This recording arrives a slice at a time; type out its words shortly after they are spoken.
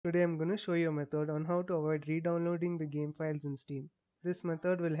Today I'm going to show you a method on how to avoid re-downloading the game files in Steam. This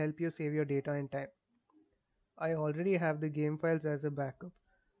method will help you save your data and time. I already have the game files as a backup.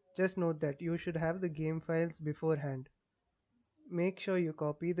 Just note that you should have the game files beforehand. Make sure you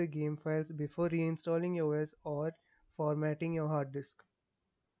copy the game files before reinstalling your OS or formatting your hard disk.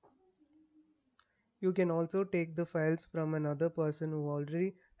 You can also take the files from another person who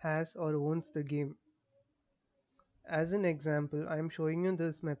already has or owns the game. As an example, I am showing you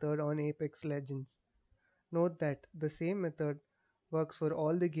this method on Apex Legends. Note that the same method works for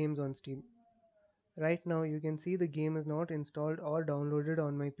all the games on Steam. Right now you can see the game is not installed or downloaded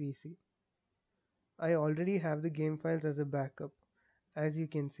on my PC. I already have the game files as a backup, as you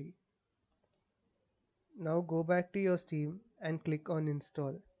can see. Now go back to your Steam and click on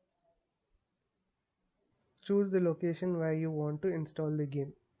install. Choose the location where you want to install the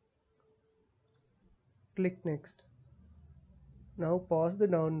game. Click next. Now pause the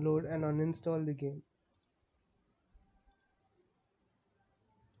download and uninstall the game.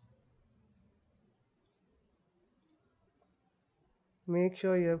 Make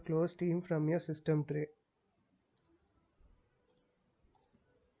sure you have closed Steam from your system tray.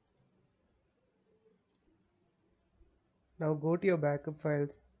 Now go to your backup files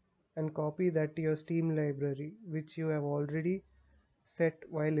and copy that to your Steam library, which you have already set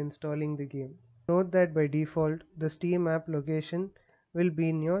while installing the game. Note that by default, the Steam app location will be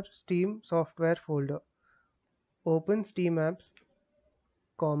in your Steam software folder. Open Steam Apps,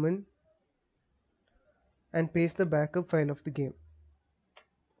 Common, and paste the backup file of the game.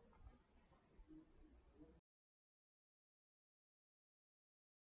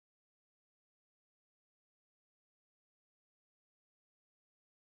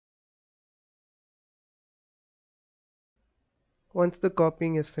 Once the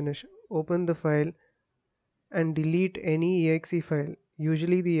copying is finished, open the file and delete any exe file.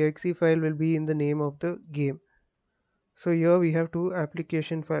 Usually the exe file will be in the name of the game. So here we have two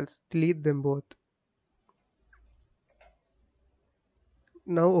application files. Delete them both.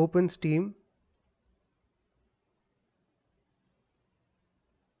 Now open Steam.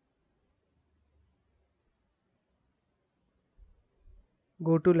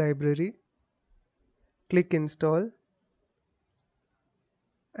 Go to Library. Click Install.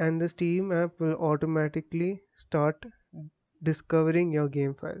 And the Steam app will automatically start discovering your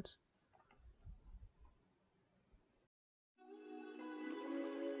game files.